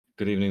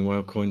Good evening,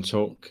 WorldCoin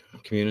Talk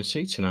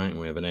community. Tonight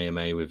we have an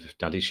AMA with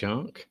Daddy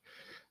Shark.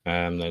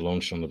 They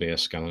launched on the BS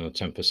scan on the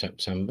 10th of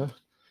September.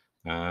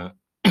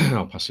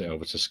 I'll pass it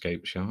over to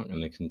Scape Shark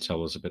and they can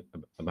tell us a bit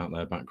about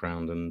their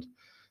background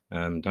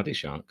and Daddy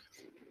Shark.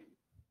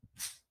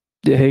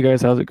 Yeah, hey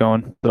guys, how's it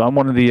going? So I'm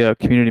one of the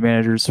community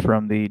managers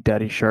from the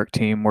Daddy Shark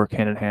team, work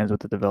hand in hand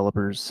with the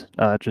developers.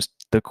 Just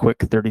the quick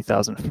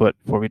 30,000 foot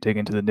before we dig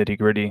into the nitty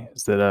gritty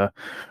is that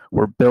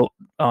we're built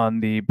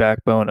on the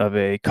backbone of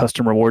a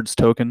custom rewards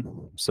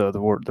token. So the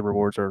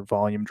rewards are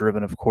volume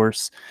driven, of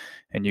course,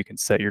 and you can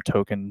set your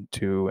token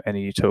to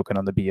any token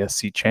on the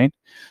BSC chain.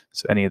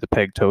 So any of the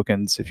peg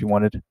tokens if you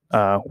wanted.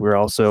 We're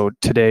also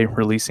today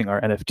releasing our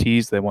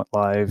NFTs. They went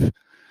live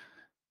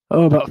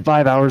about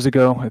 5 hours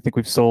ago. I think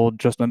we've sold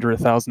just under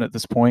 1,000 at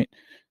this point.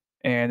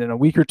 And in a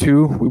week or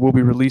two, we will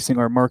be releasing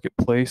our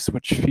marketplace,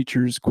 which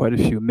features quite a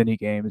few mini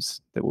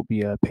games that will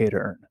be pay to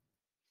earn.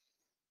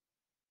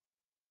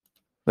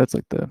 That's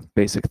like the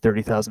basic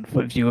 30,000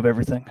 foot view of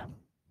everything.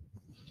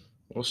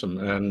 Awesome.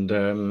 And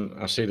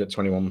I see that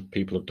 21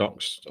 people have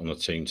doxed on the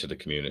team to the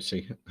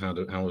community. How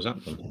was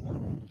that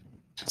done?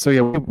 So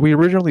yeah, we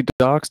originally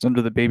doxed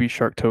under the Baby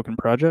Shark token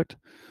project.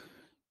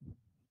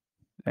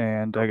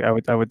 And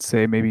I would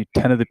say maybe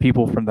 10 of the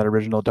people from that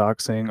original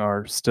doxing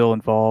are still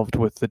involved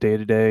with the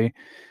day-to-day,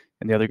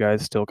 and the other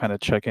guys still kind of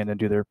check in and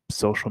do their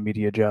social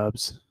media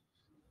jobs.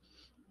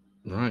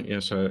 Right, yeah,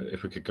 so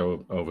if we could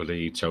go over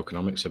the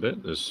tokenomics a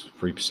bit, there's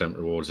 3%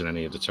 rewards in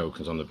any of the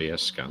tokens on the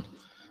BS scan.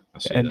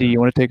 Andy, you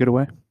want to take it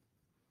away?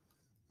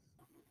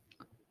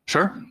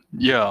 Sure.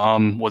 Yeah,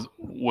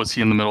 was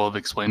he in the middle of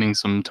explaining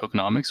some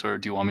tokenomics, or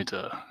do you want me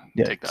to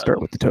take that?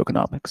 Start with the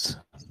tokenomics.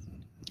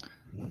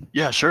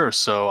 Yeah, sure.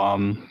 So,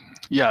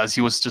 yeah, as he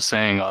was just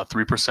saying,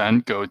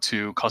 3% go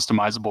to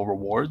customizable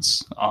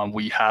rewards.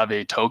 We have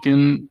a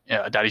token,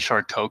 a Daddy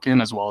Shark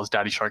token, as well as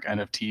Daddy Shark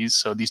NFTs.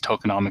 So these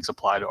tokenomics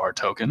apply to our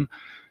token.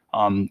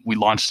 We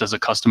launched as a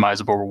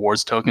customizable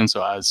rewards token.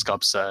 So as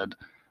Scup said,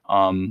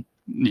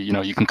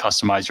 you can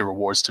customize your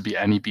rewards to be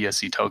any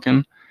BSC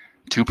token.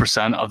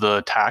 2% of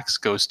the tax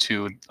goes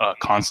to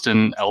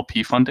constant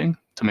LP funding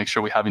to make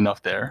sure we have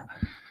enough there.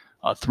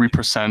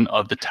 3%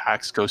 of the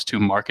tax goes to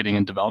marketing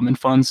and development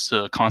funds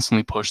to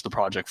constantly push the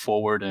project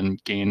forward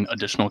and gain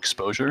additional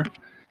exposure.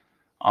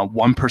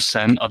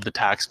 1% of the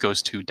tax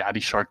goes to Daddy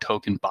Shark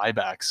token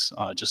buybacks,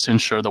 just to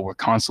ensure that we're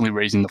constantly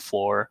raising the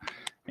floor.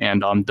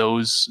 And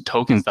those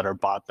tokens that are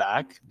bought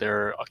back,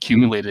 they're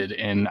accumulated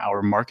in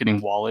our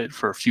marketing wallet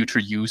for future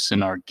use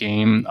in our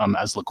game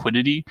as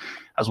liquidity,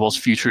 as well as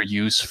future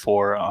use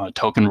for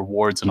token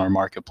rewards in our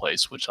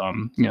marketplace, which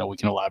we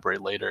can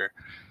elaborate later.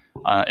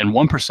 And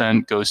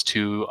 1% goes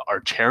to our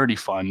charity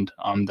fund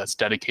that's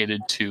dedicated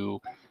to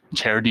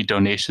charity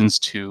donations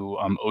to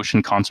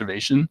ocean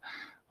conservation.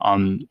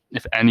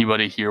 If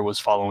anybody here was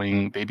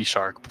following Baby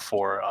Shark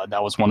before,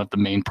 that was one of the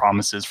main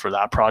promises for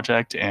that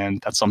project, and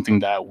that's something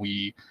that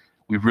we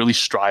really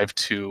strive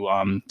to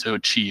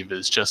achieve,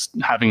 is just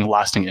having a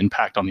lasting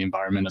impact on the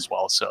environment as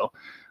well. So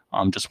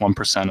just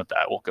 1% of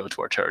that will go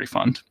to our charity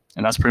fund,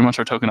 and that's pretty much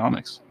our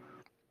tokenomics.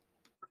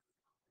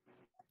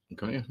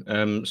 Got you.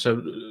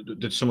 So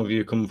did some of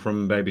you come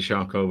from Baby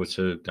Shark over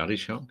to Daddy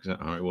Shark? Is that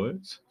how it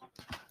works?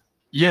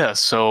 Yeah,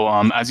 so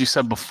as you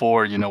said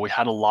before, we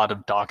had a lot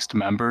of doxed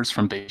members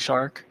from Baby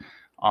Shark.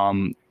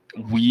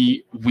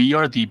 We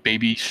are the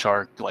Baby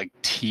Shark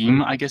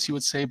team, I guess you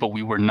would say, but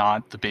we were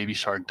not the Baby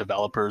Shark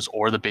developers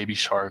or the Baby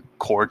Shark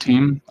core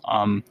team.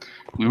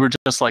 We were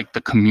just like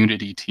the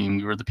community team.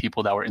 We were the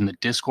people that were in the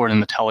Discord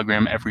and the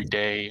Telegram every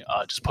day,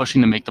 just pushing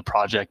to make the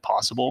project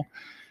possible.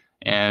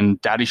 And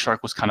Daddy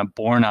Shark was kind of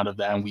born out of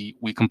that, and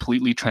we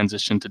completely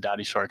transitioned to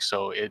Daddy Shark.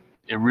 So it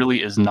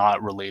really is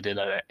not related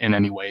in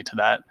any way to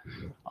that.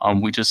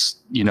 We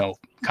just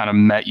kind of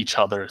met each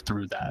other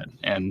through that,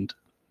 and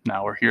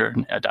now we're here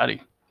at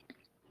Daddy.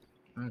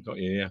 I got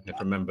you. Yeah, if I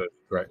remember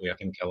correctly, I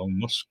think Elon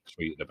Musk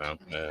tweeted about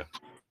Baby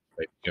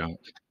Shark.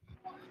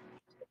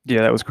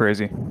 Yeah, that was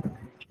crazy.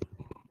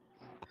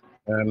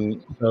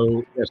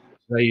 So yes,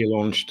 today you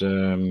launched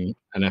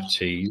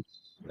NFTs.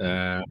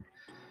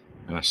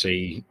 And I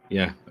see,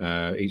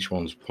 each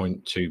one's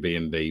 0.2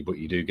 BNB, but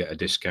you do get a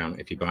discount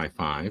if you buy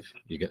 5.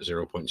 You get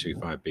 0.25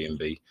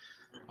 BNB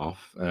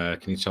off.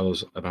 Can you tell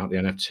us about the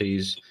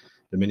NFTs,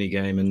 the mini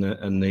game,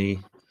 and the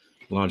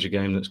larger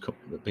game that's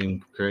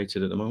being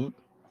created at the moment?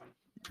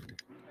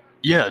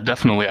 Yeah,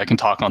 definitely. I can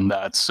talk on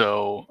that.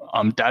 So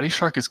Daddy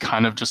Shark is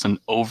kind of just an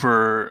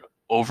overarching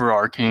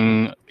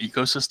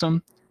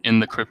ecosystem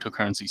in the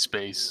cryptocurrency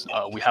space.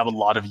 We have a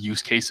lot of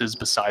use cases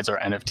besides our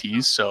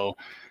NFTs. So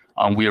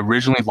we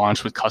originally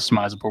launched with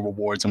customizable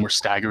rewards, and we're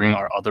staggering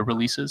our other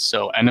releases.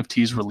 So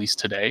NFTs released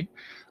today.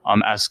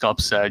 As Scup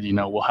said,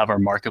 we'll have our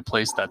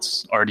marketplace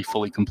that's already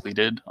fully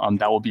completed.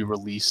 That will be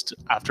released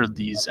after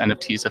these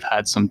NFTs have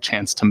had some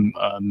chance to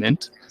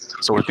mint.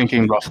 So we're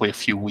thinking roughly a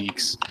few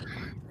weeks.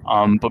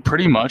 But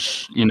pretty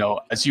much,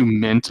 as you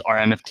mint our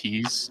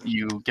NFTs,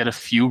 you get a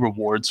few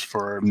rewards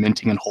for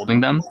minting and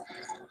holding them.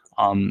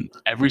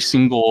 Every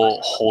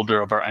single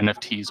holder of our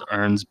NFTs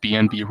earns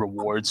BNB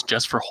rewards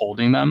just for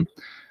holding them.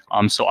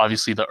 So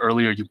obviously, the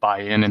earlier you buy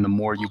in and the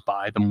more you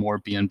buy, the more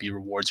BNB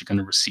rewards you're going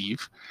to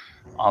receive.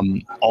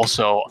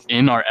 Also,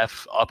 in our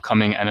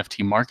upcoming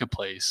NFT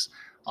marketplace,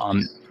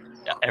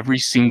 every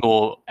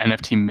single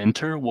NFT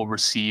minter will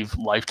receive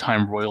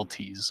lifetime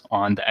royalties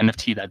on the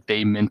NFT that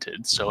they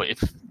minted. So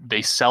if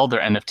they sell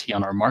their NFT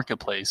on our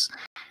marketplace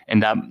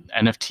and that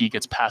NFT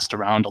gets passed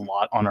around a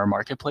lot on our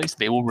marketplace,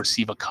 they will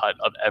receive a cut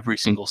of every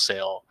single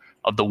sale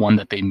of the one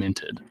that they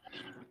minted.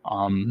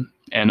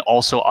 And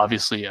also,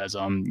 obviously, as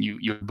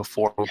you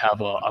before, we have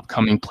a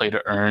upcoming play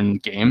to earn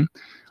game.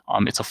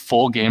 It's a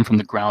full game from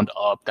the ground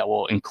up that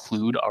will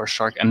include our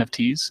Shark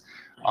NFTs.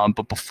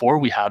 But before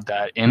we have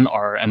that, in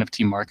our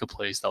NFT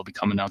marketplace that'll be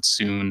coming out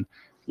soon,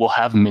 we'll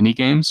have mini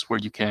games where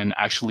you can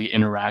actually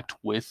interact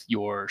with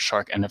your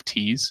Shark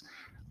NFTs.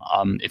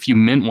 If you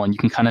mint one, you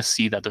can kind of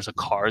see that there's a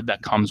card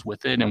that comes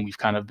with it, and we've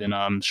kind of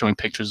been showing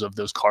pictures of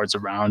those cards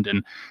around,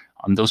 and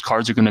those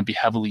cards are going to be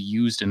heavily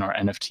used in our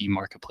NFT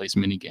marketplace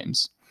mini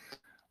games.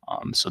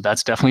 So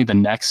that's definitely the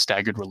next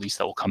staggered release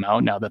that will come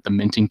out now that the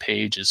minting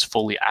page is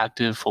fully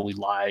active, fully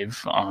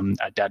live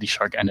at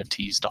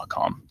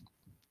daddysharknfts.com.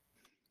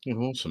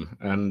 Awesome.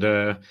 And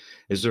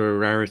is there a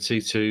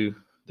rarity to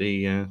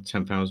the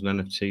 10,000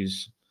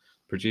 NFTs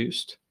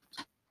produced?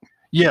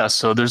 Yeah,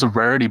 so there's a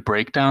rarity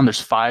breakdown. There's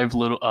five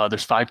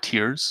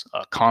tiers: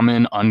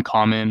 common,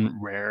 uncommon,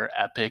 rare,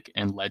 epic,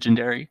 and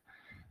legendary.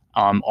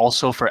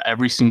 Also, for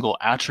every single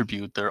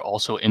attribute, they're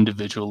also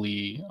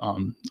individually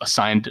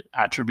assigned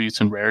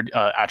attributes and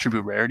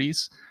attribute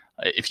rarities.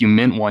 If you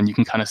mint one, you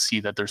can kind of see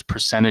that there's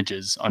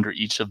percentages under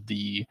each of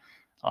the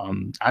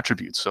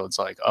attributes. So it's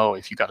like, oh,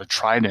 if you got a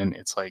trident,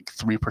 it's like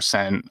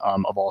 3%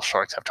 of all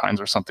sharks have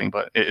tridents or something,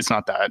 but it's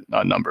not that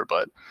number.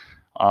 But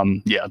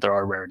yeah, there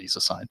are rarities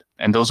assigned,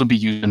 and those will be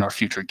used in our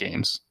future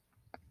games.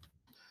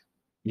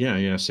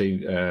 Yeah. See,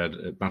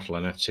 Battle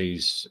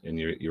NFTs in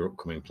your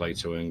upcoming play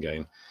to earn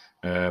game.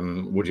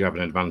 Would you have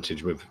an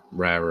advantage with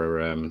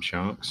rarer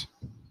sharks?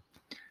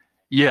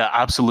 Yeah,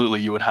 absolutely.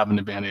 You would have an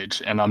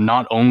advantage. And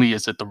not only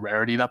is it the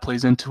rarity that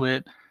plays into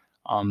it,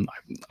 I'm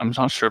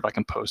not sure if I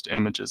can post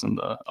images in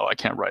the, oh, I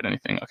can't write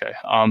anything. Okay.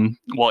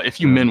 Well, if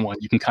you mint one,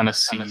 you can kind of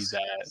see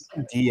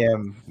that.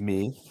 DM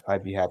me.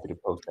 I'd be happy to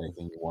post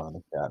anything you want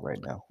in the chat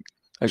right now.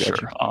 Sure.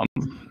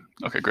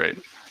 Okay, great.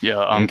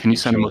 Yeah. Can you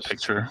send him a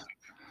picture?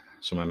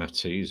 Some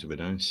NFTs would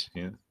be nice.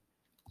 Yeah.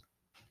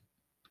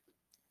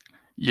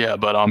 Yeah,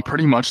 but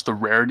pretty much the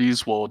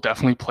rarities will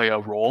definitely play a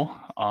role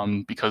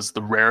because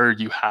the rarer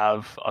you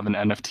have of an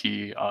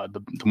NFT,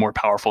 the more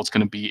powerful it's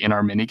going to be in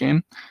our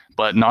minigame.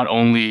 But not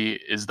only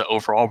is the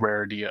overall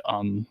rarity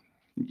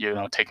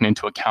taken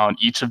into account,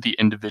 each of the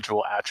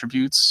individual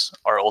attributes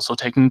are also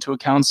taken into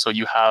account. So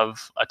you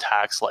have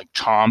attacks like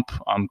Chomp,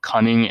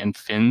 Cunning, and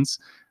Fins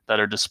that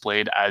are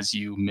displayed as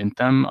you mint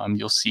them.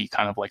 You'll see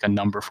kind of like a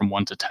number from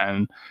 1 to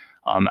 10.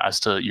 As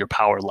to your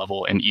power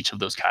level in each of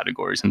those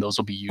categories, and those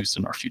will be used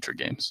in our future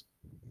games.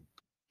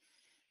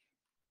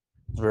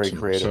 Very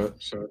creative.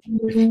 So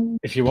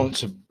if you want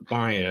to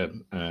buy a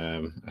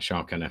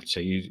Shark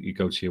NFT, you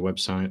go to your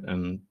website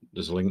and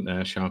there's a link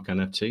there, Shark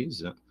NFTs.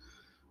 Is that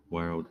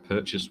where I would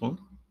purchase one?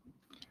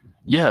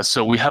 Yeah,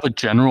 so we have a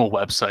general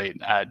website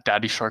at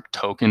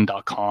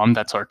daddysharktoken.com.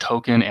 That's our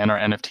token and our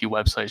NFT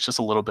website. It's just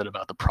a little bit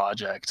about the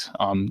project.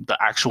 The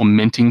actual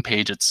minting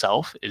page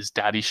itself is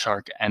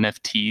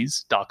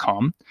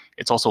daddysharknfts.com.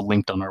 It's also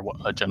linked on our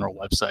general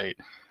website.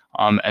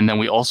 And then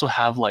we also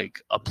have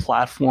like a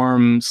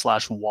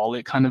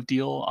platform/wallet kind of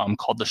deal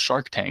called the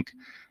Shark Tank.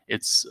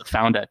 It's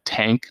found at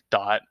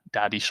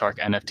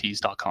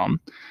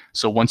tank.daddysharknfts.com.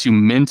 So once you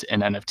mint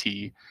an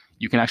NFT,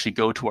 you can actually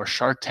go to our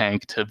Shark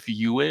Tank to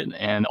view it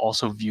and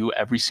also view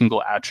every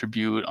single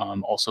attribute,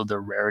 also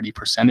their rarity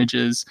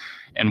percentages.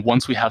 And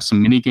once we have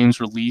some mini games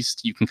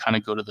released, you can kind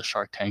of go to the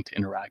Shark Tank to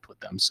interact with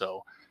them.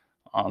 So,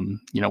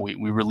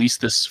 we release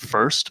this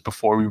first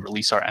before we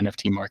release our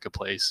NFT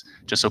marketplace,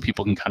 just so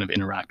people can kind of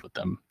interact with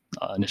them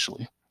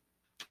initially.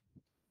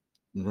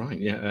 Right,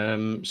 yeah.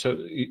 So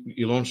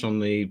you launched on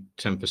the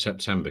 10th of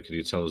September. Could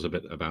you tell us a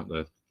bit about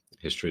the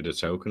history of the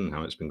token and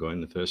how it's been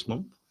going the first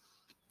month?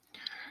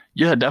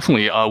 Yeah,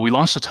 definitely. We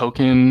launched a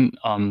token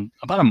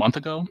about a month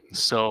ago.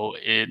 So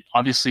it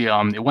obviously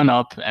it went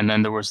up, and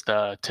then there was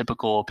the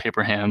typical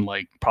paper hand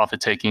like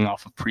profit taking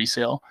off of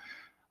pre-sale.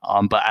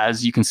 But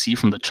as you can see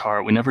from the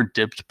chart, we never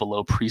dipped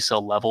below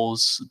pre-sale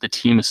levels. The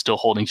team is still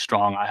holding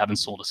strong. I haven't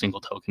sold a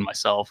single token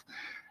myself,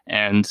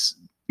 and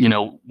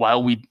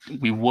while we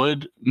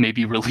would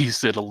maybe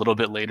release it a little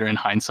bit later in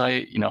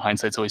hindsight,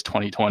 hindsight's always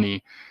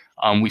 20/20.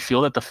 We feel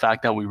that the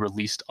fact that we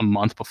released a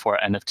month before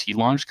our NFT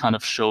launch kind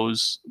of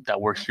shows that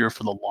we're here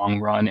for the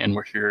long run and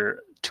we're here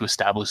to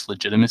establish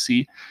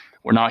legitimacy.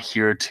 We're not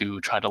here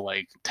to try to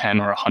like 10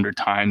 or 100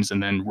 times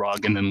and then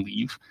rug and then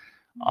leave.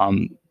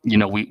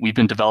 We've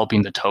been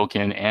developing the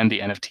token and the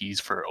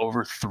NFTs for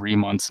over 3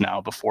 months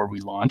now before we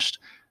launched,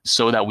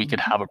 so that we could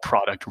have a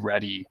product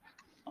ready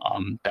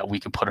that we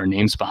could put our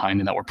names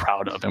behind and that we're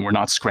proud of, and we're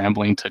not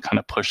scrambling to kind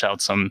of push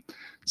out some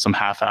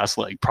half-ass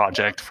like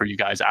project for you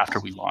guys after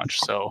we launch.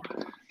 So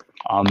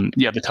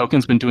Yeah, the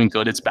token's been doing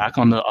good. It's back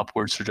on the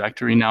upwards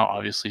trajectory now,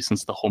 obviously,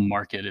 since the whole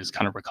market is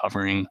kind of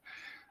recovering.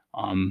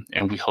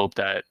 And we hope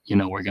that,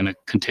 we're going to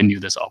continue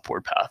this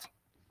upward path.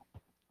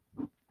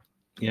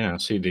 Yeah, I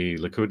see the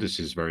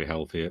liquidity is very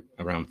healthy at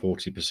around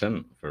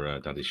 40% for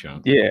Daddy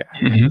Shark. Yeah,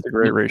 it's a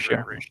great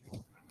ratio.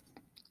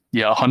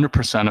 Yeah,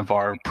 100% of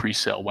our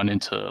pre-sale went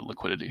into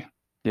liquidity.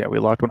 Yeah, we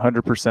locked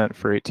 100%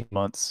 for 18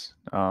 months.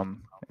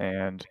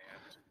 And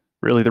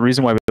really, the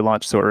reason why we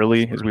launched so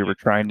early is we were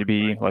trying to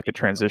be like a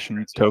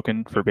transition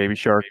token for Baby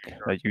Shark,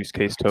 a use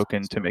case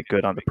token to make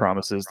good on the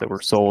promises that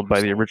were sold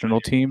by the original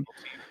team.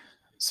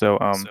 So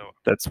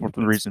that's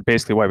the reason,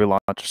 basically, why we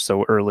launched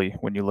so early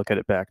when you look at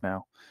it back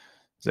now,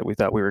 is that we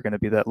thought we were going to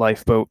be that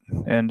lifeboat.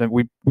 And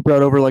we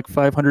brought over like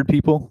 500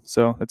 people.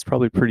 So it's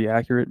probably pretty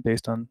accurate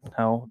based on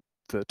how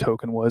the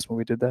token was when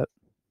we did that.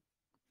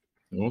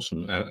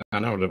 Awesome. I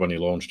know they've only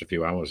launched a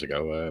few hours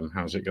ago.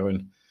 How's it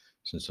going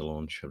since the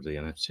launch of the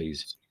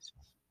NFTs?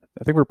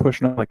 I think we're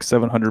pushing up like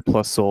 700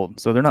 plus sold.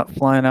 So they're not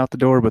flying out the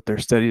door, but they're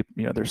steady,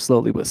 they're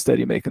slowly but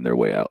steady making their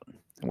way out.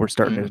 And we're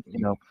starting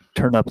to,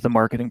 turn up the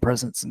marketing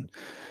presence and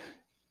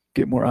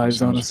get more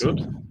eyes on us.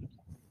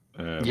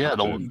 Yeah,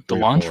 the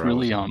launch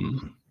really,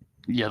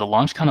 the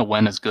launch kind of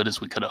went as good as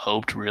we could have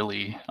hoped,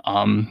 really.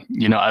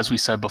 As we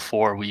said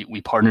before,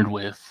 we partnered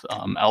with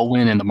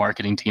Elwin and the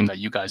marketing team that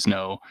you guys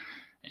know.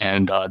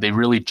 And they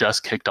really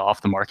just kicked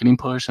off the marketing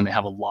push, and they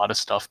have a lot of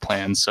stuff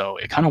planned. So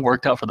it kind of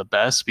worked out for the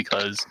best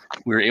because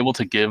we were able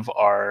to give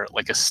our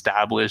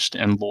established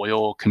and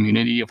loyal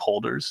community of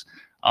holders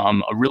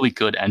a really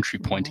good entry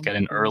point to get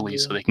in early,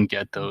 so they can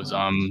get those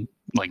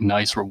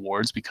nice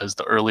rewards, because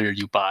the earlier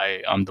you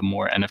buy, the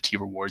more NFT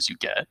rewards you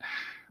get.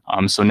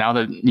 So now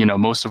that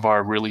most of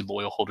our really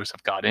loyal holders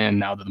have got in,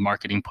 now that the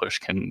marketing push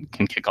can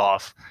kick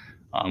off,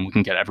 we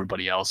can get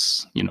everybody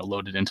else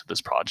loaded into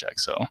this project.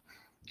 So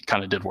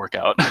kind of did work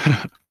out.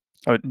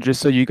 Just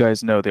so you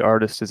guys know, the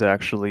artist is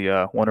actually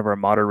one of our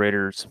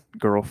moderators'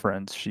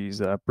 girlfriends. She's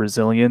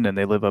Brazilian, and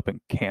they live up in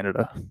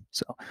Canada.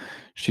 So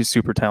she's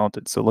super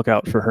talented. So look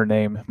out for her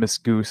name, Miss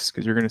Goose,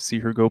 because you're going to see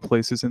her go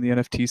places in the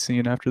NFT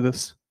scene after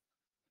this.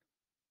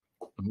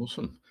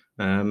 Awesome.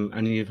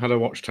 And you've had a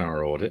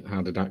Watchtower audit.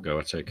 How did that go?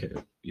 I take it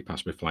you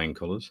passed with flying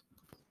colors.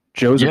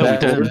 Joe's we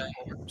did.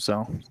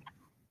 So.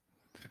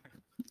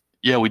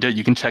 Yeah, we did.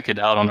 You can check it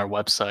out on our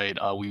website.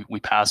 We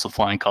passed with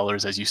flying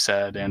colors, as you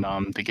said, and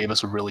they gave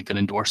us a really good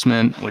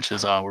endorsement, which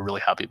is we're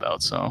really happy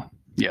about. So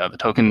yeah, the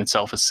token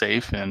itself is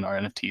safe, and our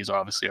NFTs are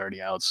obviously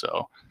already out.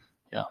 So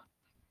yeah.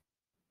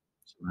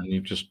 And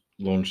you've just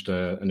launched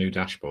a new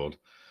dashboard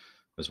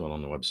as well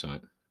on the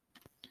website.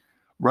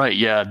 Right.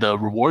 Yeah. The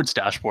rewards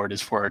dashboard is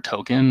for our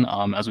token.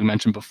 As we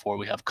mentioned before,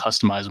 we have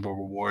customizable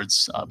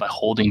rewards. By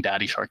holding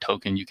Daddy Shark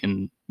token, you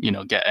can,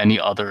 get any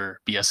other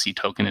BSC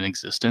token in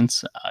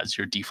existence as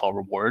your default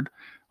reward.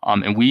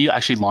 And we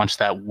actually launched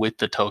that with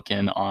the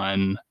token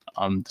on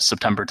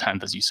September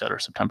 10th, as you said, or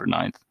September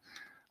 9th.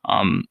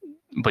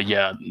 But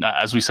yeah,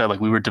 as we said,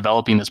 we were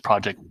developing this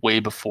project way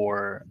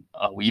before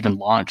we even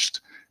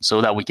launched, so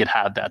that we could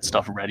have that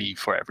stuff ready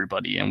for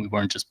everybody, and we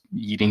weren't just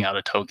eating out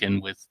a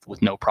token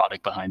with no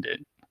product behind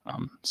it.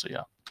 So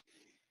yeah.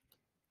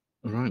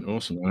 All right,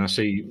 awesome. And I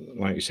see,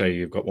 like you say,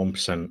 you've got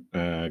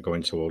 1%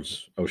 going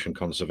towards ocean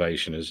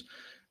conservation. Has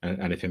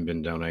anything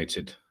been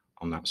donated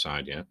on that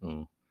side yet?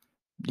 Or?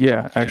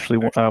 Yeah, actually,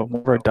 one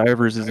of our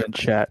divers is in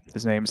chat.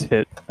 His name's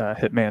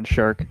Hitman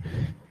Shark,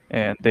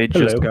 and they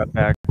just got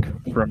back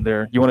from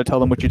there. You want to tell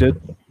them what you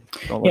did?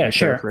 Yeah,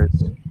 sure.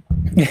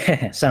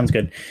 Sounds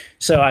good.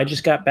 So I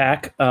just got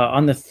back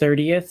on the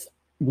 30th.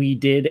 We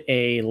did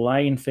a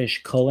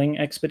lionfish culling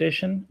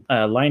expedition.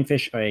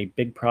 Lionfish are a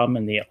big problem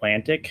in the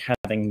Atlantic,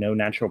 having no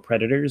natural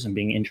predators and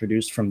being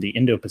introduced from the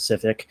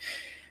Indo-Pacific.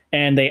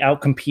 And they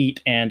outcompete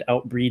and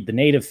outbreed the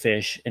native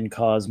fish and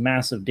cause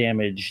massive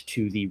damage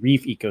to the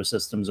reef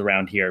ecosystems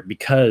around here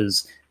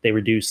because they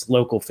reduce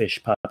local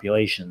fish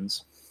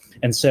populations.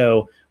 And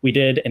so we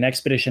did an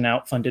expedition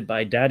out funded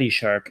by Daddy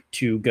Shark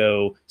to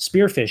go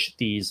spearfish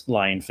these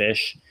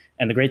lionfish.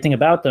 And the great thing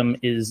about them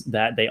is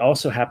that they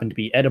also happen to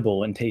be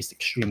edible and taste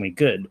extremely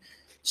good.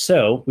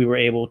 So we were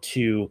able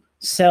to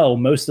sell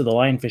most of the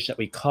lionfish that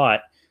we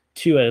caught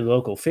to a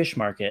local fish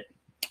market,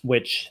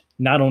 which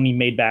not only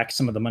made back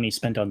some of the money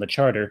spent on the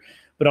charter,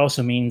 but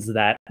also means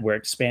that we're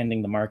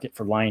expanding the market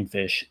for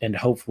lionfish and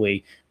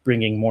hopefully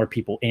bringing more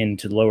people in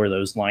to lower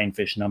those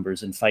lionfish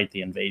numbers and fight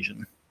the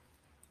invasion.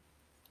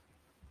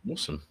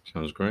 Awesome.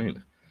 Sounds great.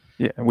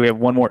 Yeah, we have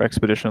one more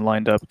expedition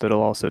lined up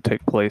that'll also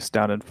take place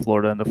down in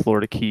Florida in the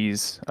Florida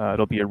Keys.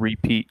 It'll be a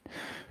repeat.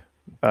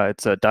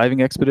 It's a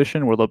diving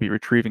expedition where they'll be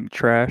retrieving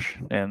trash,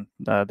 and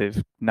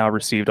they've now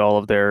received all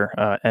of their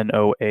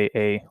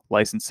NOAA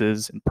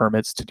licenses and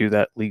permits to do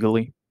that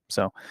legally.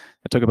 So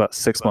it took about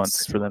 6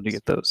 months for them to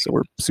get those. So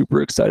we're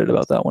super excited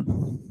about that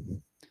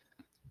one.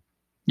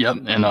 Yep,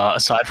 and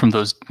aside from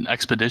those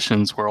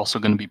expeditions, we're also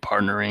going to be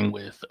partnering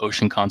with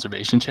ocean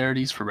conservation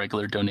charities for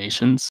regular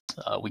donations.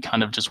 We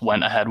kind of just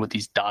went ahead with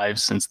these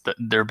dives since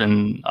they've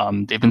been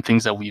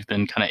things that we've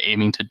been kind of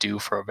aiming to do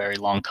for a very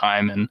long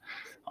time, and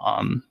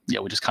yeah,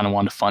 we just kind of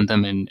wanted to fund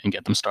them and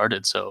get them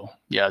started. So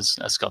yeah, as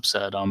Scup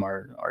said,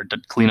 our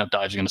cleanup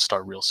dives are going to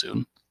start real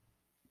soon.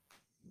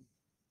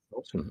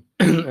 Awesome.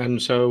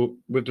 And so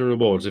with the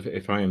rewards,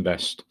 if I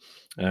invest,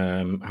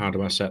 how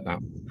do I set that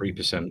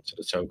 3% to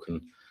the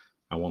token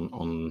I want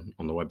on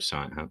the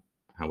website?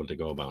 How would they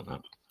go about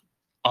that?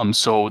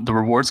 So the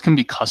rewards can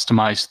be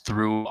customized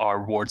through our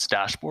rewards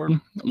dashboard,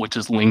 which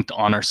is linked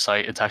on our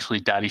site. It's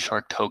actually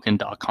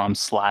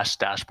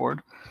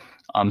daddysharktoken.com/dashboard.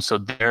 So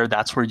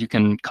that's where you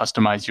can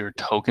customize your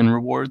token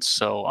rewards.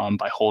 So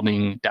by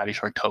holding Daddy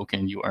Shark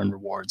token, you earn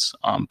rewards.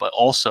 But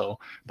also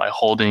by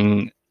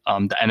holding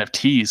the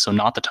NFTs, so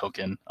not the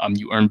token,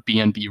 you earn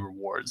BNB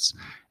rewards.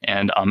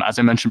 And as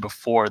I mentioned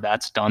before,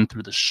 that's done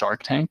through the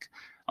Shark Tank.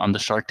 The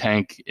Shark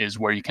Tank is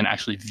where you can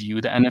actually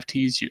view the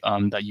NFTs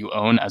that you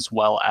own, as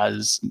well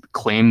as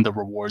claim the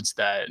rewards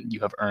that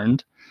you have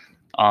earned.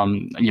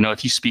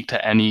 If you speak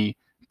to any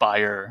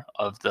buyer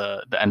of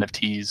the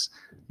NFTs,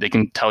 they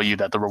can tell you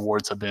that the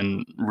rewards have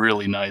been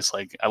really nice.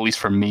 Like, at least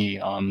for me,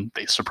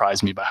 they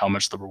surprised me by how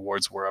much the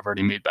rewards were. I've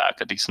already made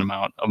back a decent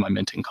amount of my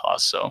minting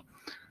costs. So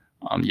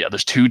yeah,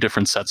 there's 2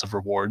 different sets of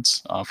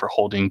rewards for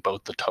holding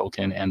both the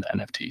token and the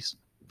NFTs.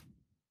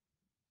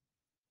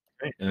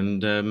 Okay.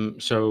 And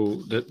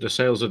so the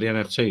sales of the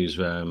NFTs,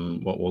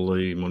 what will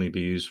the money be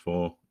used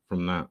for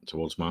from that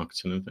towards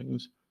marketing and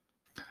things?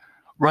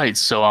 Right.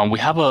 So we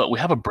have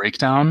a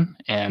breakdown,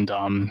 and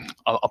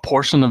a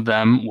portion of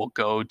them will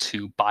go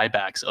to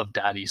buybacks of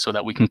Daddy, so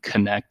that we can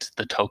connect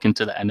the token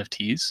to the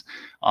NFTs.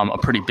 A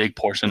pretty big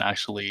portion,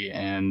 actually,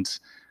 and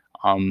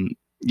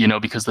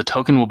because the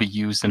token will be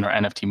used in our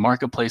NFT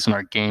marketplace and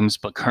our games,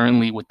 but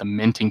currently with the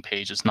minting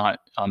page, it's not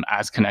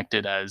as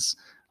connected as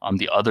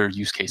the other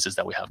use cases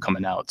that we have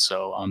coming out.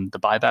 So the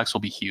buybacks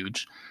will be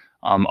huge.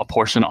 A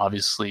portion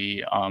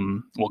obviously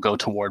will go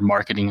toward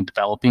marketing and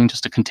developing,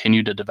 just to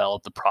continue to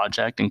develop the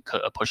project and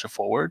push it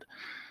forward.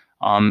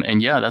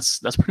 And yeah, that's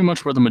pretty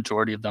much where the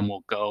majority of them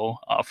will go.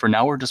 For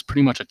now, we're just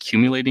pretty much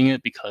accumulating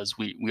it, because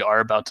we are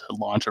about to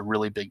launch a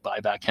really big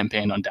buyback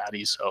campaign on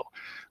Daddy. So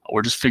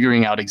we're just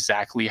figuring out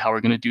exactly how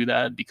we're going to do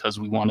that, because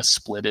we want to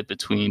split it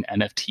between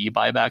NFT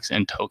buybacks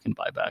and token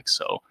buybacks.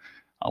 So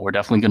we're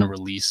definitely going to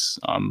release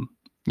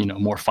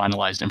more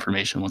finalized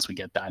information once we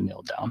get that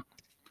nailed down.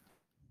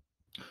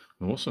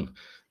 Awesome.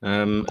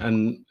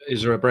 And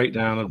is there a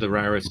breakdown of the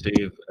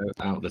rarity of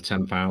out of the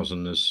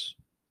 10,000? As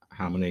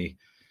how many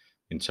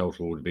in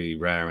total would be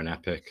rare and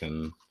epic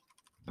and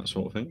that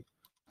sort of thing?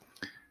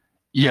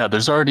 Yeah,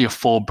 there's already a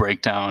full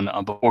breakdown.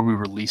 Before we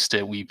released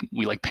it, we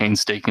like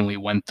painstakingly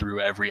went through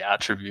every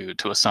attribute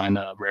to assign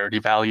a rarity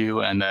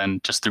value, and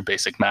then just through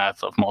basic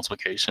math of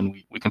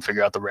multiplication, we can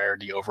figure out the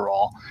rarity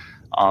overall.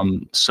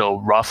 So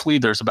roughly,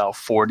 there's about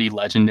 40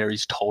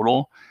 legendaries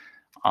total,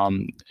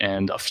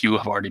 and a few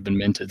have already been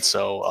minted.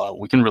 So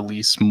we can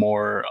release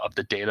more of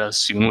the data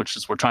soon, which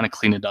is, we're trying to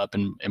clean it up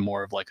in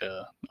more of like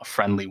a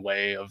friendly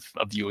way of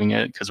viewing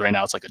it, because right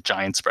now it's like a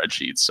giant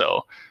spreadsheet.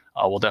 So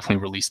we'll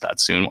definitely release that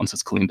soon once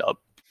it's cleaned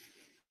up.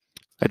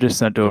 I just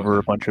sent over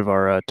a bunch of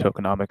our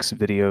tokenomics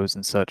videos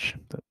and such,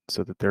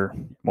 so that they're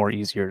more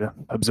easier to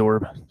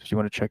absorb if you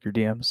want to check your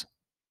DMs.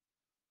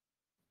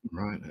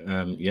 Right.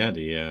 Yeah,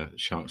 the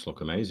sharks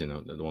look amazing.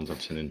 The ones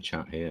I've seen in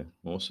chat here.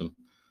 Awesome.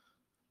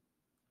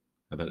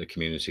 I bet the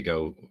community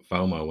go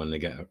FOMO when they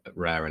get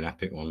rare and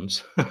epic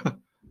ones.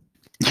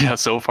 Yeah,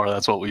 so far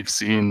that's what we've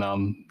seen.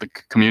 The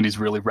community's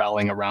really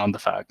rallying around the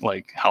fact,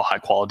 like, how high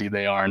quality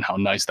they are and how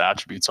nice the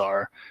attributes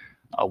are.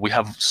 We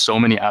have so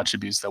many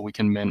attributes that we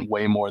can mint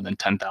way more than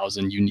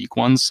 10,000 unique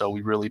ones. So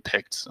we really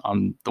picked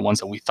the ones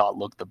that we thought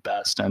looked the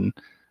best. And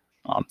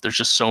there's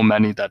just so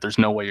many that there's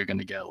no way you're going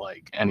to get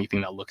like anything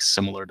that looks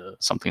similar to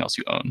something else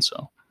you own.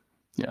 So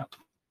yeah.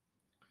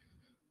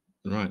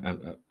 Right.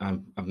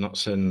 I've not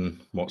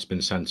seen what's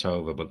been sent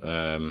over, but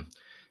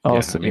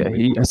awesome. Yeah,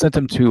 I sent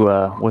him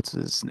to what's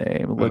his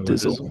name?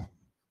 Ledizzle.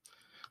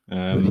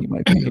 He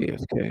might be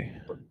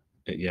AFK.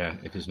 Yeah,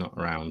 if he's not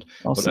around.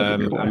 But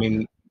I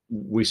mean,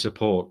 we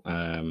support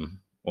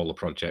all the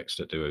projects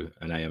that do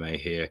an AMA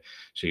here,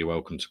 so you're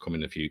welcome to come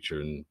in the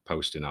future and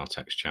post in our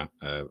text chat,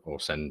 or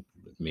send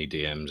me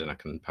DMs and I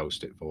can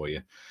post it for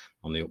you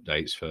on the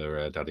updates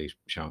for Daddy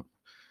Shark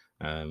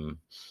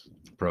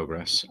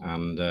progress.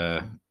 And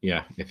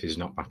yeah, if he's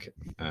not back,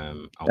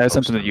 I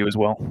sent them to you as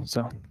well,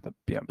 so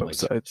yeah, both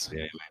sides.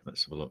 Yeah,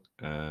 let's have a look.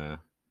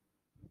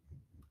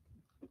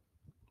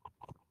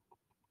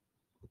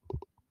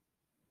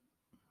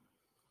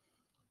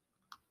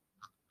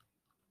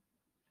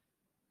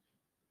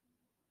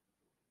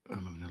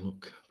 I'm having a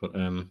look, but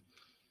come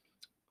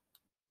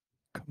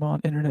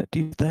on, internet, do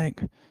you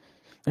think?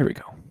 There we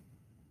go.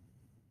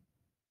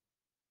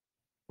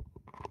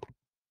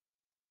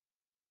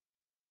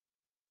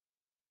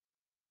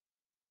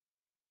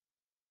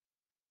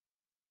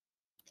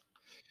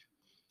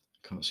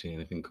 Can't see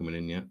anything coming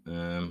in yet.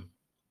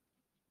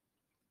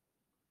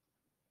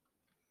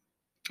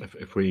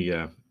 If we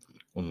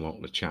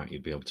unlock the chat,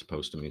 you'd be able to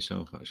post them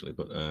yourself, actually.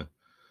 But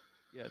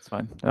yeah, it's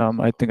fine.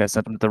 I think I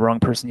sent them to the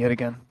wrong person yet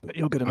again, but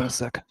you'll get them in a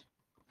sec.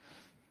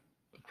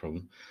 No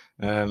problem.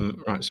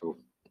 Right, so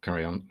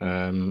carry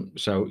on.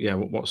 So yeah,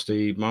 what's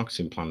the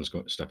marketing plans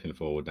stepping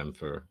forward then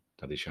for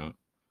Daddy Shark?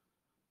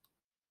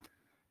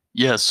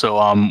 Yeah,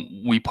 so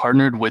we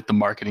partnered with the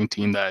marketing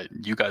team that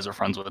you guys are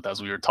friends with,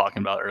 as we were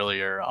talking about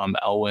earlier.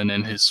 Elwin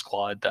and his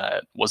squad,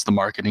 that was the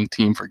marketing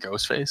team for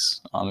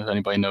Ghostface. If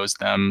anybody knows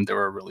them, they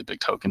were a really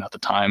big token at the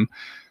time.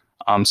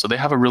 So they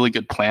have a really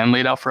good plan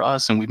laid out for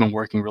us, and we've been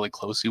working really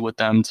closely with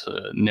them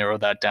to narrow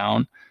that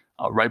down.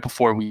 Right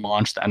before we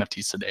launched the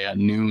NFTs today at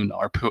noon,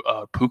 our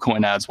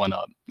PooCoin ads went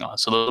up.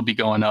 So they'll be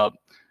going up.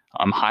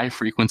 High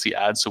frequency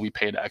ads, so we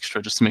paid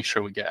extra just to make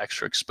sure we get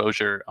extra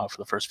exposure for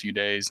the first few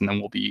days, and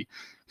then we'll be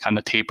kind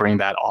of tapering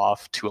that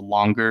off to a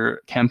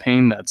longer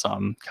campaign that's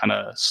kind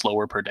of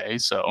slower per day.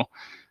 So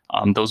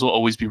those will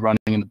always be running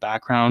in the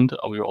background.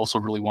 We also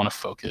really want to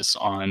focus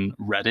on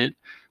Reddit.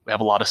 We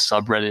have a lot of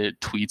subreddit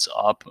tweets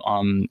up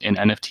in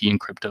NFT and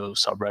crypto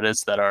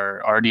subreddits that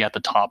are already at the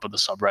top of the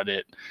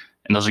subreddit,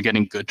 and those are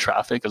getting good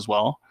traffic as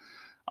well.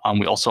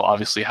 We also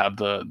obviously have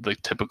the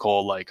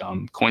typical like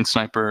Coin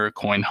Sniper,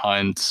 Coin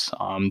Hunt,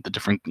 the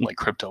different like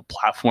crypto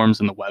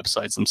platforms and the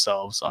websites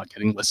themselves,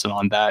 getting listed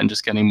on that and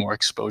just getting more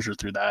exposure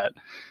through that.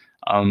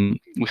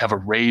 We have a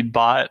raid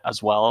bot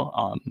as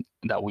well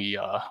that we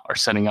are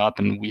setting up,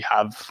 and we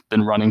have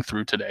been running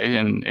through today,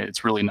 and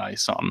it's really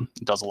nice.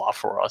 It does a lot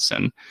for us,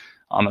 and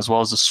as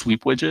well as a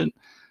sweep widget.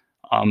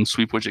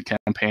 Sweep widget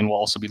campaign will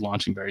also be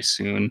launching very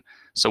soon.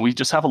 So we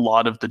just have a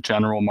lot of the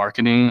general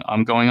marketing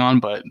going on,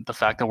 but the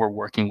fact that we're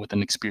working with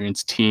an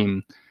experienced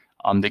team,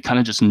 they kind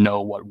of just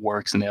know what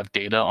works, and they have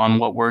data on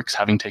what works,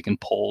 having taken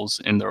polls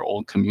in their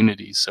old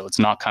communities. So it's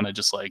not kind of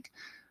just like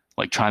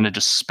trying to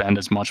just spend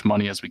as much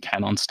money as we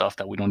can on stuff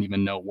that we don't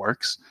even know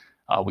works.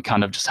 We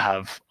kind of just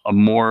have a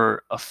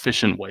more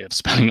efficient way of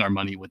spending our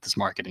money with this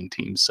marketing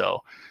team. So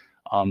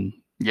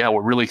yeah,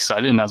 we're really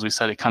excited. And as we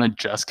said, it kind of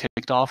just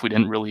kicked off. We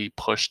didn't really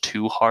push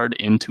too hard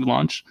into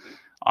launch.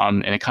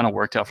 And it kind of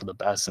worked out for the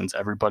best, since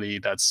everybody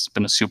that's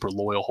been a super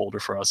loyal holder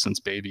for us since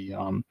baby,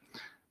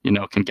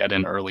 can get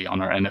in early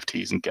on our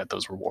NFTs and get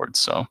those rewards.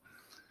 So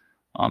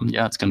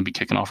yeah, it's going to be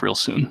kicking off real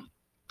soon.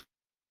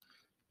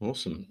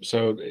 Awesome.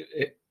 So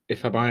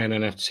if I buy an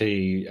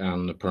NFT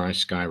and the price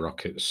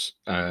skyrockets,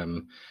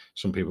 some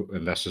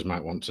investors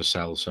might want to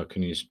sell. So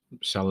can you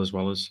sell as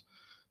well as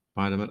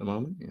buy them at the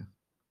moment?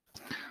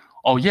 Yeah.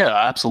 Oh yeah,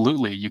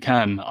 absolutely. You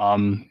can.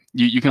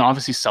 You can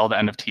obviously sell the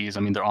NFTs. I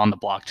mean, they're on the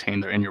blockchain.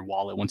 They're in your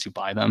wallet once you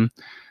buy them.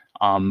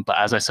 But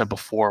as I said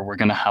before, we're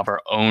going to have our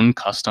own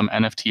custom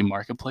NFT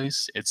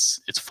marketplace.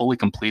 It's fully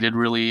completed,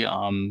 really,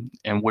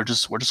 and we're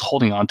just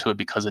holding on to it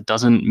because it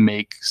doesn't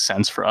make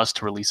sense for us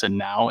to release it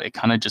now. It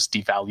kind of just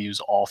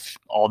devalues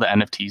all the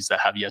NFTs that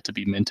have yet to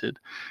be minted.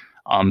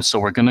 So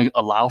we're going to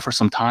allow for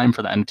some time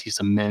for the NFTs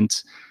to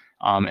mint.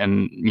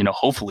 And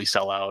hopefully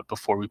sell out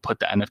before we put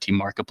the NFT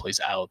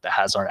marketplace out that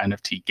has our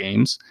NFT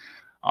games.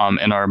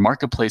 And our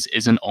marketplace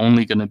isn't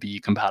only going to be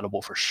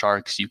compatible for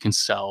sharks. You can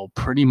sell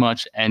pretty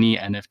much any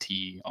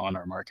NFT on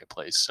our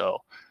marketplace. So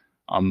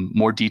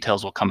more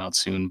details will come out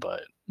soon,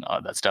 but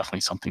that's definitely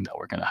something that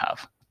we're going to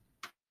have.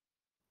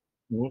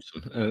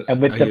 Awesome.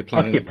 And with the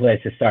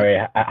marketplaces, sorry,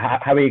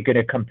 how are you going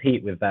to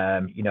compete with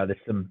them? There's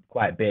some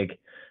quite big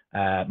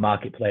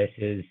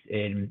marketplaces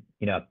in,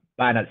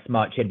 Binance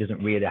Smart Chain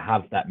doesn't really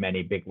have that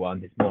many big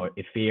ones. It's more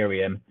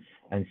Ethereum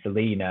and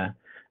Solana.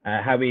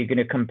 How are you going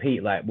to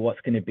compete? Like, what's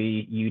going to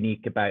be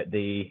unique about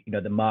the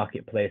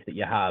marketplace that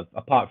you have,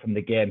 apart from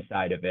the game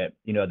side of it?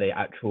 The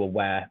actual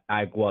where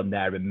I go on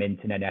there and mint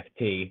an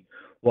NFT.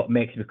 What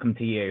makes it come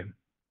to you?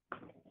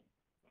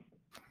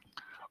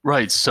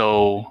 Right.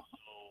 So,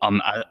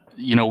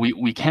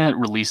 we can't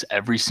release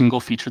every single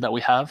feature that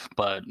we have,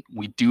 but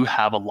we do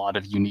have a lot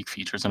of unique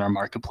features in our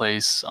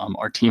marketplace.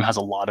 Our team has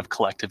a lot of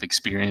collective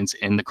experience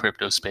in the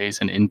crypto space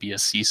and in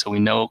BSC, so we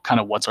know kind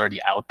of what's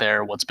already out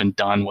there, what's been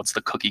done, what's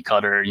the cookie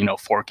cutter,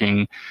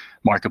 forking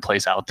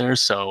marketplace out there.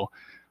 So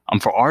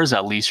for ours,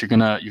 at least, you're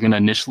gonna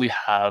initially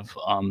have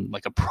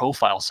like a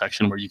profile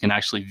section where you can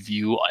actually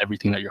view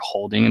everything that you're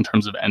holding in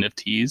terms of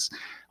NFTs.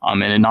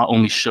 And it not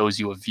only shows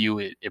you a view,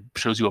 it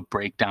shows you a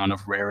breakdown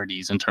of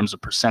rarities in terms of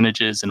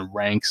percentages and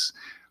ranks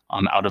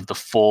out of the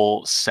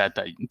full set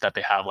that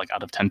they have, like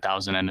out of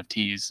 10,000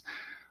 NFTs.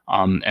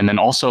 And then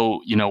also,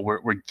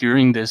 we're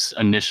gearing this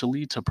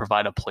initially to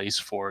provide a place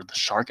for the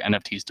Shark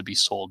NFTs to be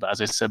sold. But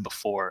as I said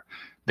before,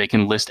 they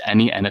can list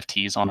any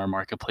NFTs on our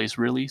marketplace,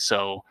 really.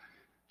 So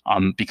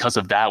because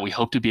of that, we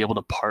hope to be able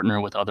to partner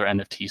with other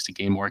NFTs to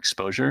gain more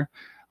exposure.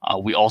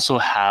 We also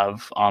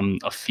have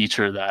a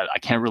feature that I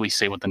can't really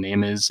say what the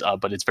name is,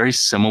 but it's very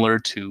similar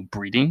to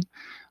breeding,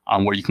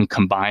 where you can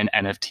combine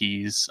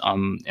NFTs.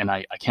 And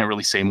I can't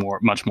really say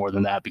much more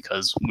than that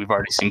because we've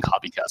already seen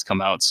copycats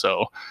come out.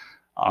 So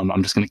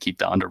I'm just going to keep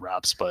that under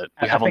wraps. But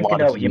we have a lot. I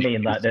know what you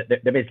mean. Like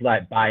there is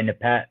like buying a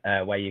pet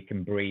where you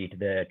can breed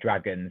the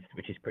dragons,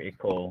 which is pretty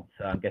cool.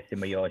 So I'm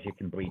guessing with yours you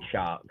can breed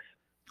sharks.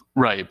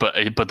 Right,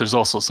 but there's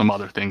also some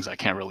other things I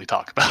can't really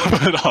talk about.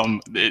 But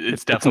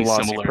it's definitely a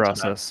similar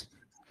process. To that.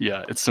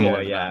 Yeah, it's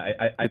similar. Yeah,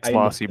 it's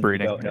lossy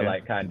breeding. Don't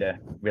like kind of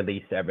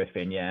release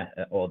everything. Yeah,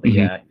 all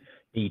the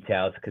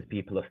details because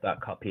people will start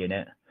copying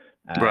it.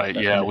 Right.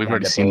 That's Yeah, we've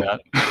already seen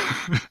understandable.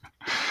 that.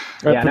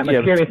 Yeah, and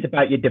I'm curious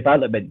about your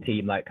development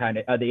team. Like, kind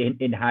of, are the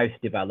in-house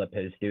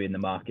developers doing the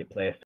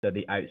marketplace? Are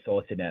they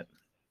outsourcing it?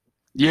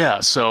 Yeah,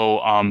 so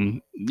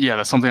yeah,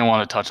 that's something I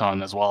want to touch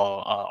on as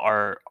well.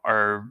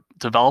 Our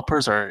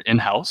developers are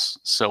in-house,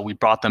 so we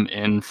brought them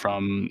in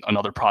from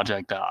another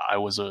project that I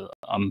was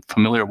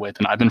familiar with,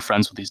 and I've been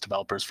friends with these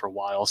developers for a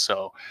while.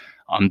 So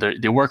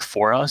they work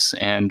for us,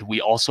 and we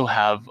also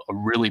have a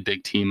really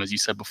big team. As you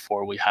said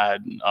before, we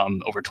had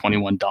over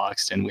 21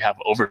 docs, and we have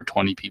over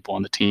 20 people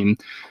on the team,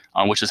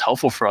 which is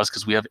helpful for us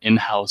because we have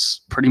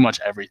in-house pretty much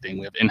everything.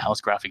 We have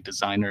in-house graphic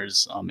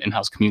designers,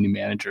 in-house community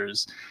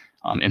managers,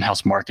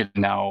 in-house marketing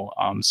now.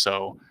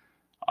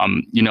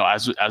 You know,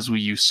 as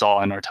you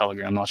saw in our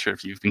Telegram, I'm not sure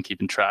if you've been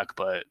keeping track,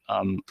 but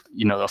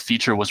you know, a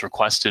feature was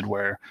requested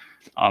where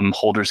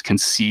holders can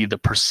see the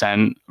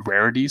 %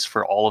 rarities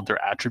for all of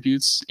their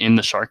attributes in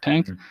the Shark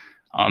Tank.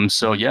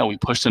 So yeah, we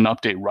pushed an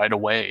update right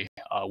away.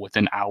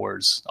 Within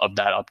hours of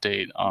that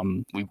update,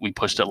 we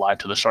pushed it live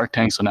to the Shark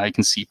Tank. So now you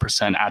can see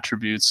 %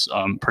 attributes,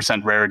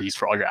 % rarities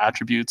for all your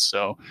attributes.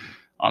 So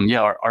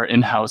yeah, our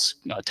in-house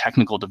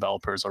technical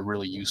developers are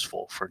really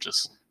useful for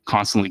just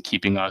constantly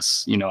keeping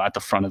us, you know, at the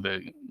front of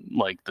the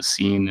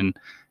scene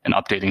and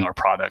updating our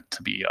product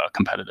to be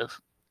competitive.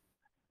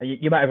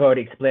 You might have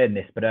already explained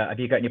this, but have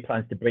you got any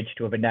plans to bridge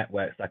to other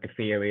networks like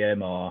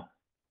Ethereum or?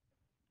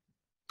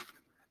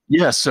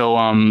 Yeah,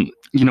 so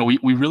you know, we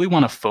really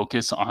want to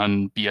focus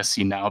on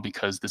BSC now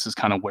because this is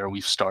kind of where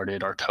we've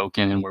started our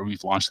token and where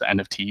we've launched the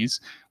NFTs.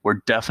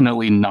 We're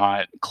definitely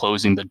not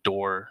closing the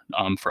door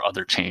for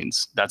other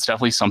chains. That's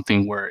definitely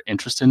something we're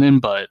interested in,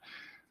 but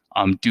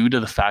due to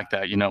the fact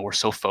that, you know, we're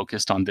so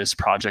focused on this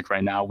project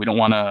right now, we don't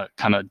want to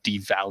kind of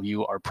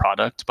devalue our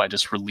product by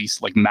just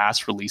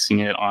mass releasing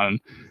it on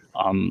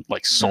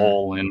like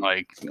Sol and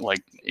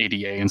like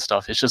ADA and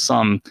stuff. It's just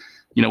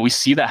you know, we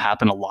see that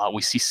happen a lot.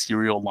 We see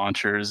serial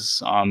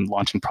launchers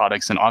launching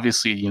products, and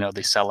obviously, you know,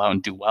 they sell out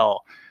and do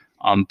well.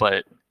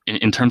 But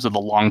in terms of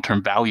the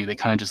long-term value, they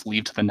kind of just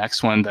leave to the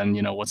next one. Then,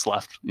 you know, what's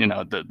left, you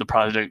know, the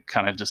project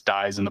kind of just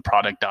dies, and the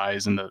product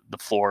dies, and the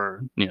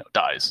floor, you know,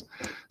 dies.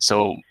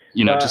 So,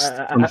 you know,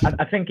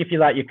 I think if you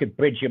like, you could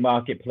bridge your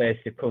marketplace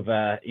to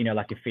cover, you know,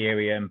 like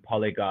Ethereum,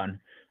 Polygon,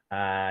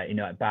 you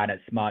know,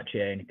 Binance Smart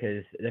Chain,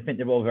 because I think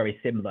they're all very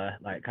similar,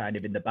 like kind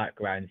of in the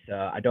background.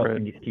 So I don't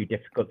think it's too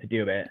difficult to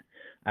do it.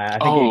 I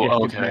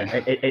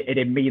think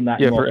it'd mean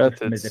that more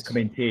customers are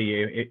coming to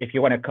you. If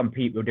you want to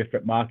compete with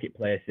different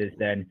marketplaces,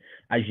 then,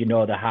 as you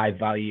know, the high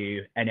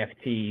value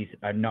NFTs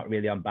are not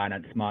really on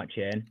Binance Smart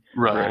Chain.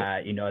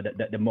 Right. You know,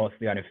 they're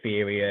mostly on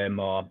Ethereum,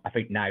 or I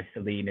think now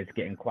Selena is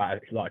getting quite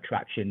a lot of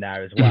traction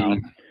there as well.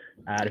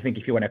 I think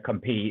if you want to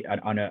compete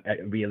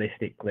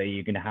realistically,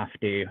 you're going to have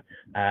to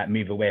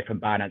move away from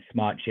Binance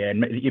Smart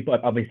Chain. You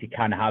obviously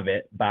can have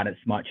it. Binance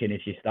Smart Chain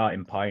is your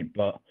starting point,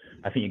 but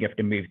I think you have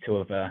to move to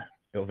other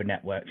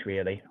networks,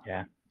 really.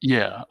 Yeah.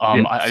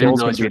 I didn't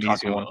realize you were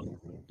talking about.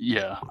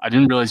 Yeah, I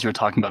didn't realize you were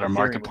talking about our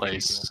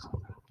marketplace.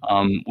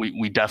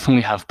 We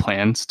definitely have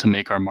plans to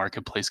make our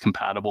marketplace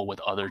compatible with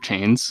other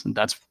chains.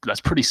 That's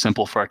pretty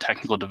simple for our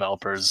technical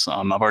developers.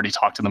 I've already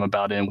talked to them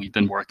about it, and we've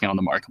been working on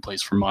the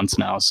marketplace for months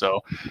now.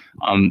 So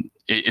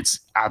it's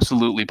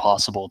absolutely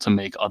possible to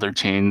make other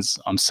chains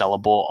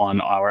sellable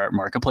on our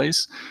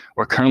marketplace.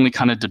 We're currently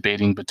kind of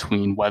debating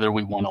between whether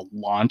we want to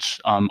launch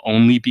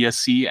only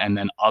BSC and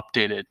then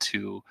update it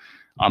to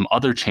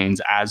other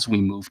chains as we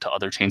move to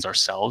other chains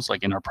ourselves,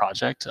 like in our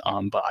project.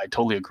 But I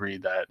totally agree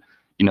that,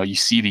 you know, you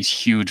see these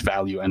huge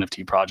value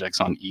NFT projects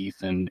on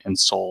ETH and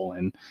Sol,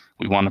 and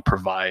we want to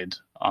provide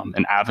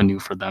an avenue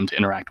for them to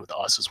interact with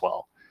us as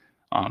well.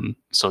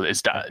 So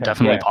it's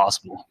definitely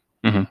possible.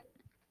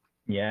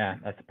 Yeah,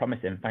 that's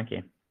promising. Thank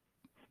you.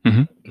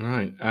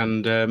 Right.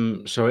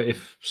 And so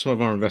if some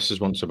of our investors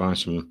want to buy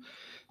some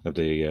of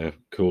the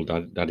cool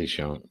Daddy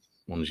Shark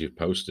ones you've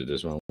posted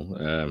as well,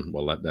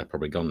 well, they're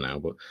probably gone now,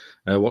 but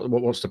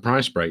what's the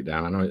price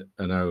breakdown?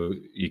 I know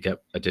you get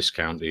a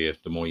discount the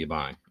more you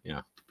buy.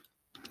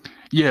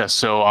 Yeah,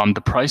 so the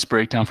price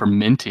breakdown for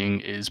minting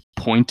is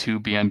 0.2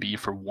 BNB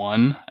for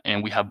one,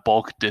 and we have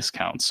bulk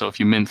discounts. So if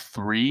you mint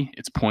 3,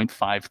 it's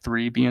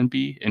 0.53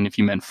 BNB, and if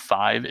you mint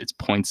 5, it's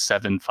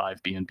 0.75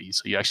 BNB.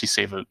 So you actually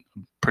save a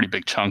pretty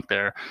big chunk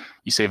there.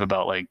 You save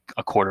about like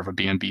a quarter of a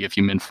BNB if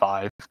you mint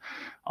 5.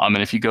 And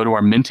if you go to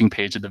our minting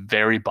page at the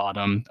very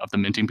bottom of the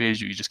minting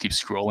page, you just keep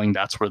scrolling.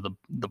 That's where the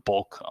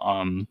bulk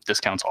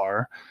discounts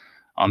are.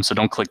 So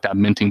don't click that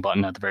minting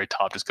button at the very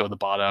top. Just go to the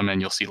bottom,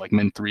 and you'll see like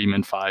mint 3,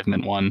 mint 5,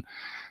 mint 1.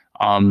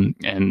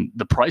 And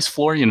the price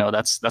floor, you know,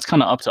 that's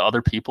kind of up to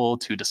other people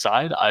to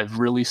decide. I've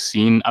actually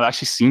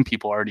seen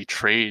people already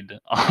trade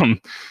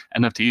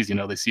NFTs. You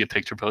know, they see a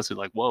picture posted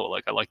like, whoa,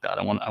 like I like that.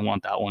 I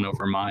want that one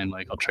over mine.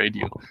 Like, I'll trade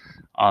you.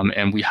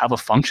 And we have a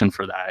function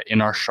for that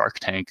in our Shark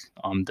Tank.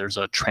 There's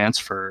a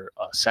transfer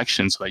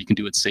section so that you can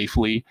do it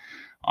safely.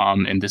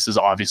 And this is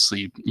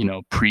obviously, you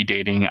know,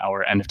 predating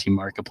our NFT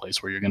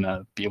marketplace, where you're going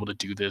to be able to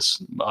do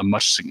this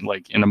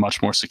in a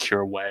much more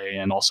secure way,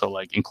 and also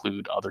like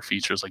include other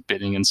features like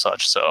bidding and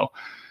such. So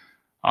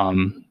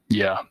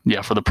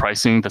Yeah, for the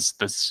pricing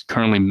that's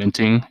currently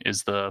minting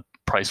is the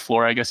price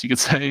floor, I guess you could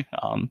say.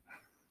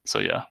 So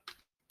yeah.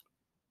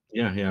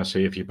 Yeah. So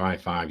if you buy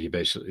 5,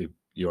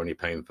 you're only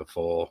paying for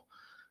 4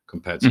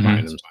 compared to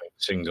buying them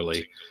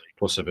singly,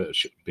 plus a bit of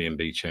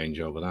BNB change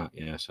over that.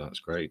 Yeah, so that's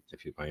great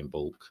if you're buying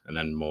bulk, and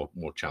then more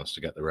chance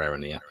to get the rare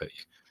and the epic.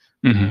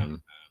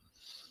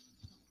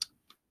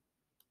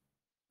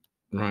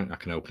 Right, I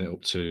can open it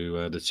up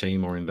to the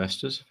team or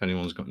investors if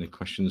anyone's got any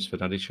questions for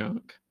Daddy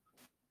Shark.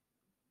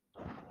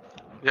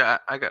 Yeah,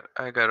 I got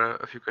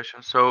a few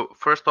questions. So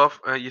first off,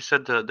 you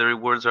said the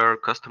rewards are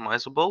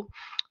customizable.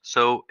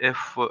 So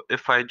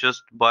if I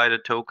just buy the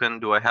token,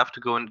 do I have to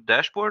go in the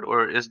dashboard,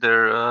 or is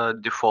there a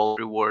default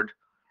reward?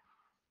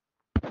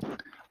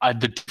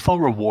 The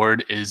default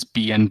reward is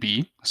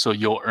BNB. So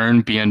you'll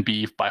earn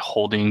BNB by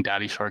holding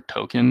Daddy Shark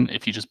token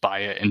if you just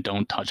buy it and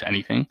don't touch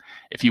anything.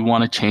 If you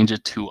want to change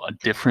it to a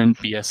different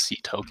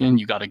BSC token,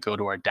 you got to go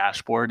to our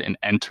dashboard and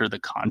enter the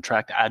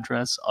contract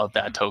address of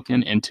that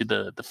token into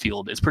the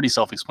field. It's pretty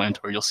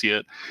self-explanatory. You'll see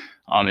it.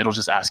 It'll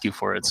just ask you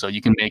for it. So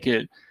you can make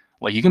it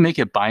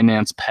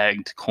Binance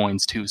pegged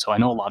coins too. So I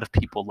know a lot of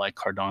people like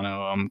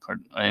Cardano,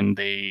 and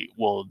they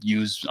will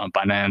use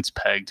Binance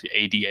pegged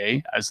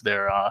ADA as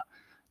their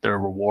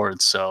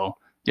rewards. So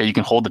yeah, you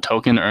can hold the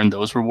token, earn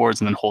those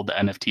rewards, and then hold the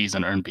NFTs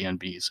and earn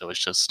BNB. So it's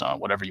just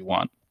whatever you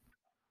want.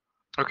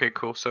 Okay,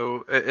 cool.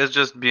 So it's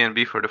just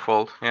BNB for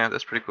default. Yeah,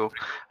 that's pretty cool.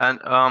 And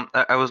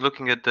I was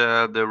looking at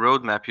the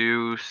roadmap.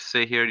 You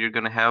say here you're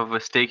gonna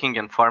have staking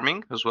and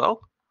farming as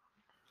well.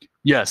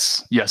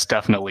 Yes,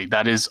 definitely.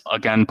 That is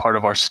again part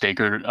of our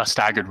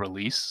staggered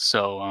release.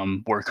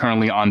 So we're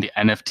currently on the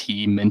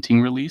NFT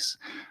minting release.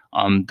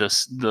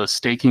 The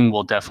staking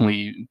will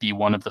definitely be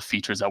one of the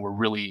features that we're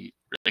really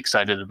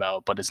excited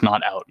about, but it's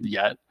not out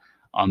yet.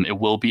 It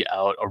will be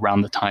out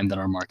around the time that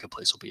our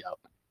marketplace will be out.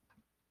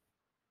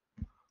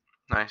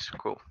 Nice,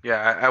 cool.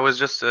 Yeah, I was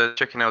just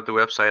checking out the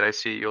website. I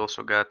see you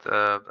also got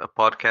a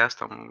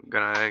podcast. I'm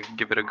gonna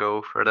give it a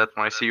go for that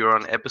one. I see you're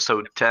on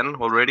episode 10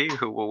 already.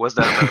 What was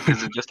that about?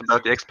 Is it just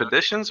about the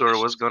expeditions, or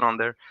what's going on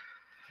there?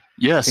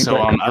 Yeah, so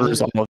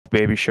covers all of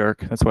Baby Shark.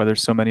 That's why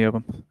there's so many of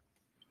them.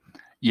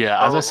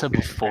 Yeah, as I said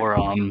before,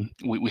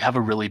 we have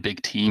a really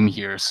big team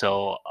here.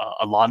 So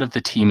a lot of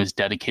the team is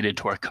dedicated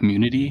to our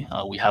community.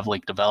 We have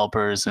like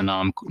developers and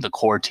the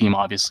core team,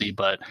 obviously.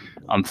 But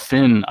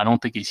Finn, I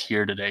don't think he's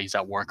here today. He's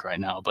at work right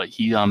now. But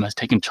he has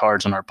taken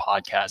charge on our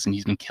podcast, and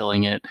he's been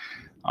killing it.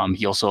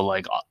 He also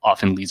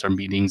often leads our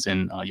meetings,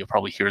 and you'll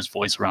probably hear his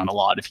voice around a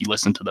lot if you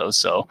listen to those.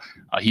 So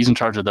he's in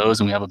charge of those,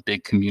 and we have a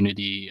big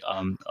community,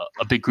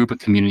 a big group of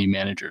community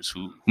managers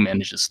who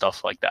manages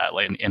stuff like that,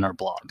 like in our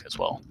blog as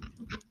well.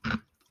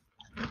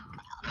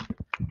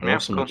 Yeah,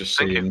 awesome. cool. Just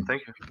Thank seeing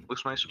you.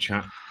 Looks nice.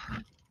 Chat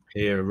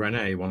here,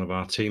 Rene, one of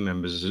our team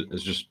members,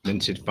 has just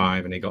minted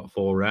 5 and he got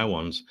 4 rare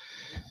ones.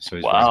 So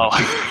he's wow,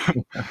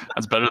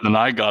 that's better than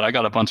I got. I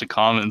got a bunch of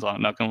comments on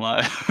it, not gonna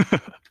lie.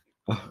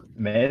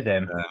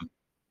 Amazing.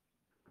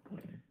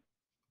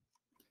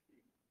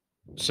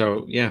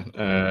 So yeah,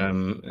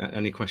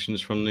 any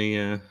questions from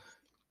the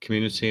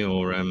community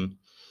or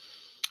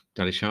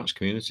Daddy Shark's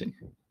community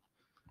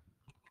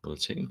or the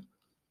team?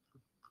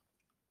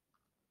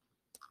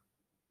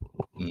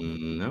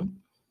 No.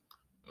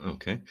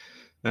 Okay.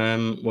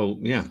 Well,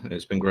 yeah,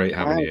 it's been great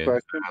having you.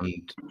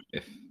 And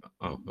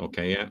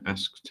okay, yeah,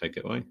 take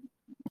it away.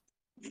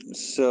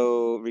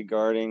 So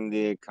regarding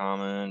the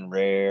common,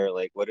 rare,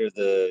 like what are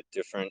the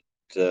different,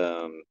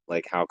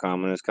 like how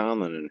common is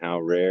common and how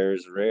rare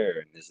is rare,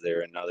 and is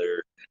there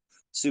another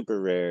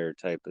super rare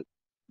type of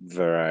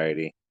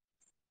variety?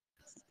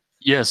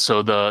 Yeah,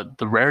 so the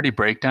rarity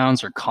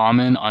breakdowns are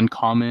common,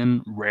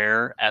 uncommon,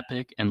 rare,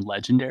 epic, and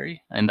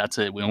legendary, and that's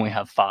it. We only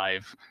have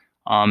 5.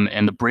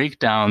 And the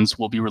breakdowns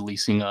will be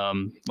releasing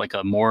like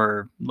a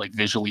more like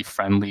visually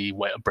friendly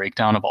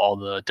breakdown of all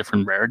the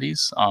different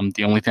rarities.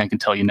 The only thing I can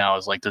tell you now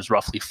is like there's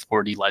roughly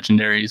 40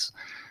 legendaries,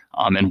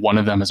 and one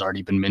of them has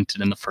already been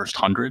minted in the first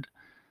 100.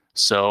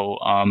 So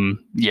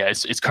yeah,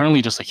 it's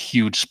currently just a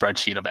huge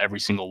spreadsheet of every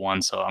single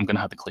one. So I'm gonna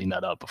have to clean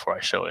that up before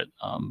I show it.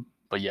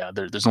 But yeah,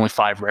 there's only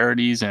 5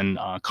 rarities, and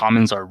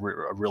commons are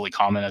really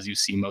common. As you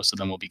see, most of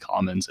them will be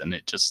commons, and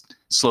it just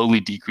slowly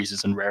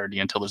decreases in rarity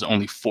until there's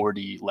only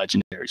 40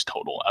 legendaries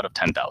total out of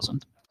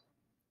 10,000.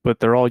 But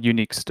they're all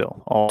unique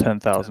still. All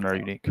 10,000 are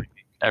unique.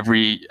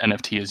 Every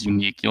NFT is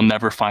unique. You'll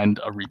never find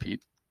a repeat.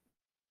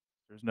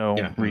 There's no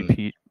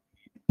repeat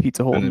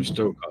pizza hole. And they've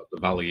still got the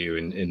value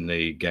in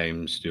the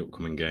games, the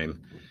upcoming game,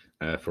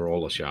 for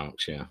all the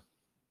sharks, yeah.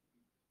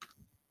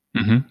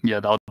 Yeah,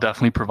 they'll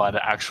definitely provide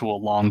an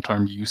actual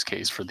long-term use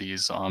case for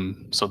these,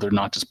 so they're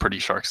not just pretty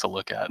sharks to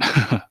look at.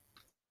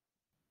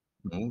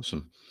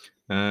 Awesome.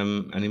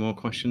 Any more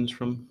questions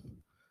from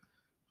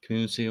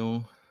community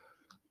or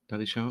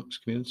Daddy Sharks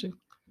community?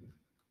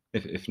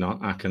 If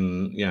not, I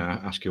can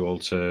ask you all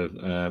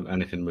to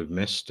anything we've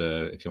missed.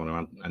 If you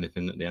want to add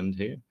anything at the end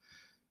here.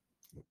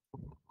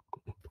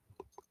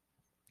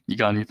 You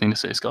got anything to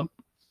say, Scott?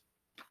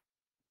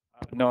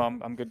 No,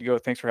 I'm good to go.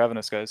 Thanks for having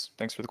us, guys.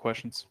 Thanks for the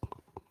questions.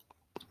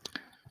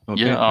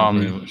 Okay, Yeah,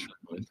 thank you very much.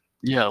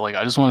 yeah, like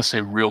I just want to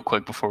say real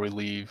quick before we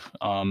leave,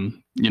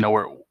 you know,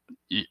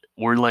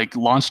 we're like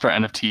launched our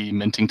NFT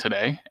minting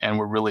today, and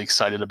we're really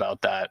excited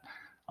about that.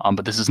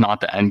 But this is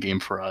not the end game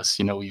for us.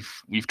 You know,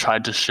 we've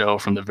tried to show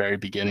from the very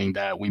beginning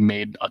that we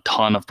made a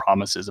ton of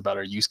promises about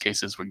our use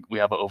cases. We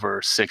have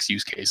over 6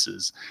 use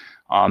cases,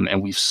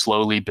 and we've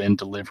slowly been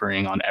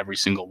delivering on every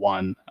single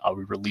one.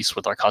 We released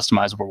with our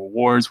customizable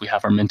rewards. We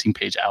have our minting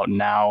page out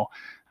now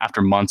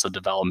after months of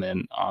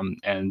development.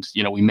 And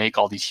you know, we make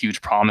all these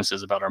huge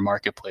promises about our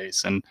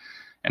marketplace, and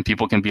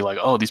people can be like,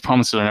 oh, these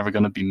promises are never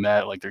going to be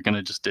met. Like they're going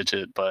to just ditch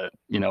it. But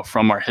you know,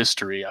 from our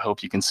history, I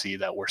hope you can see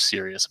that we're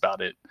serious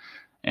about it.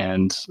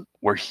 And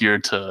we're here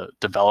to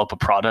develop a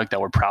product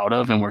that we're proud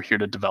of, and we're here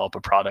to develop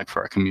a product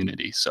for our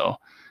community. So,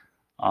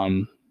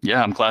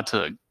 yeah, I'm glad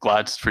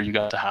for you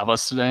guys to have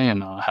us today,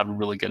 and have a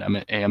really good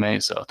AMA.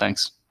 So,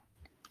 thanks.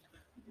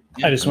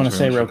 I just want to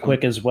say real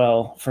quick as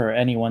well, for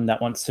anyone that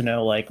wants to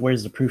know, like,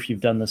 where's the proof you've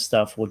done this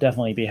stuff? We'll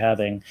definitely be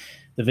having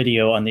the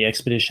video on the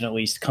expedition, at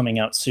least, coming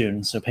out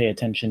soon. So pay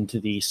attention to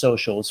the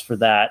socials for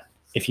that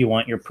if you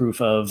want your proof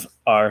of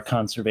our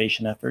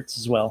conservation efforts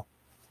as well.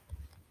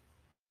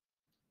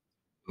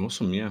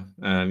 Awesome, yeah.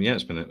 Yeah,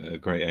 it's been a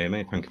great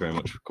AMA. Thank you very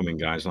much for coming,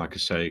 guys. Like I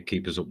say,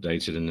 keep us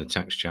updated in the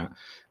text chat.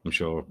 I'm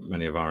sure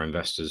many of our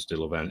investors do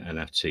love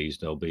NFTs.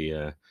 They'll be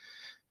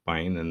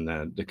buying,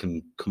 and they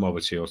can come over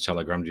to your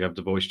Telegram. Do you have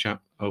the voice chat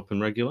open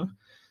regular?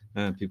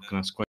 People can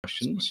ask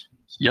questions.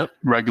 Yep,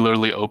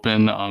 regularly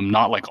open.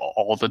 Not like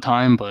all the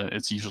time, but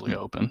it's usually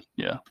open.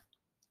 Yeah.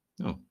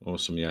 Oh,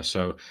 awesome. Yeah.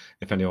 So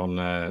if anyone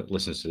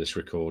listens to this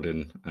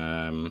recording,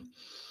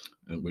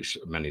 which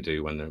many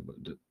do when they're,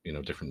 you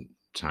know, different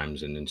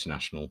times in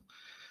international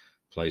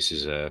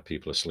places,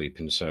 people are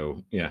sleeping.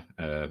 So yeah,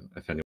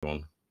 if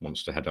anyone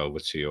wants to head over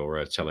to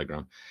your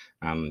Telegram,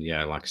 and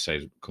yeah, like I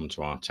say, come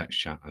to our text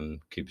chat and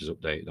keep us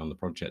updated on the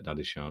project,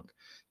 Daddy Shark.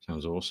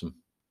 Sounds awesome.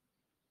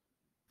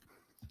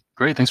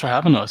 Great. Thanks for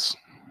having us.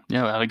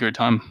 Yeah, we had a great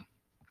time.